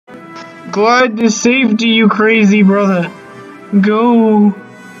Glide to safety, you crazy brother. Go.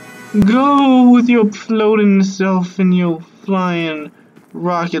 Go with your floating self and your flying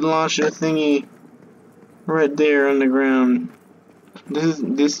rocket launcher thingy. Right there on the ground.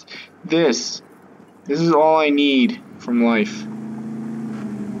 This is all I need from life.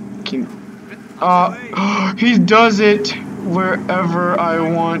 He does it wherever I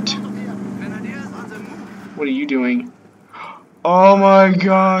want. What are you doing? Oh my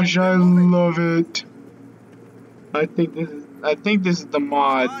gosh, I love it. I think this is the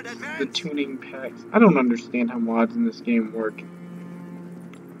mod, the tuning packs. I don't understand how mods in this game work.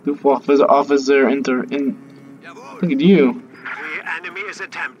 Goof officer enter in. Look at you. The enemy is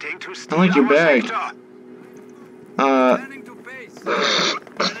attempting to steal I like your bag. sector.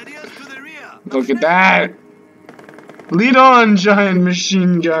 Look at that. Lead on, giant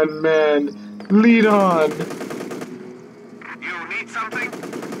machine gun man. Lead on. You need something?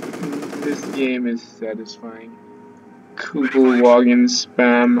 This game is satisfying. Kubelwagen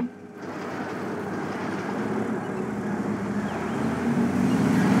spam.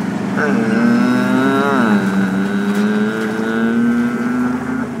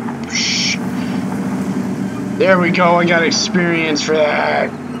 There we go, I got experience for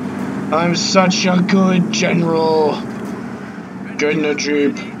that. I'm such a good general. Get in the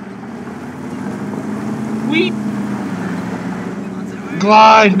Jeep. Whee!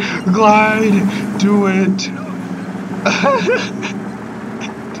 Glide! Glide! Do it!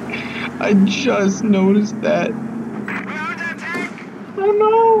 I just noticed that. Oh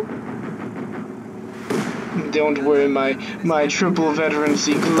no! Don't worry, my triple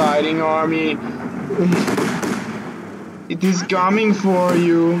veterancy gliding army. It is coming for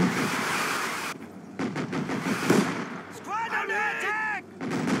you. Squad under attack!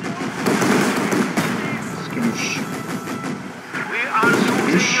 Skadoosh. We are losing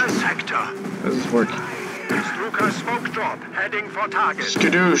the sector. How does this work? Strucker smoke drop heading for target.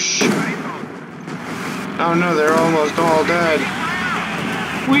 Skadoosh. Oh no, they're almost all dead.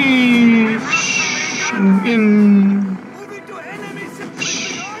 Whee! In.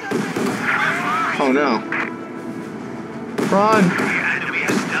 Oh no. Run!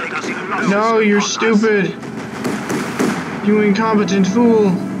 No, you're stupid. You incompetent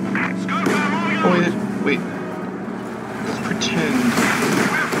fool. Oh, wait. Let's pretend.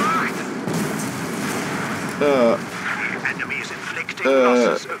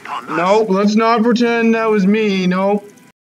 Nope, let's not pretend that was me. Nope.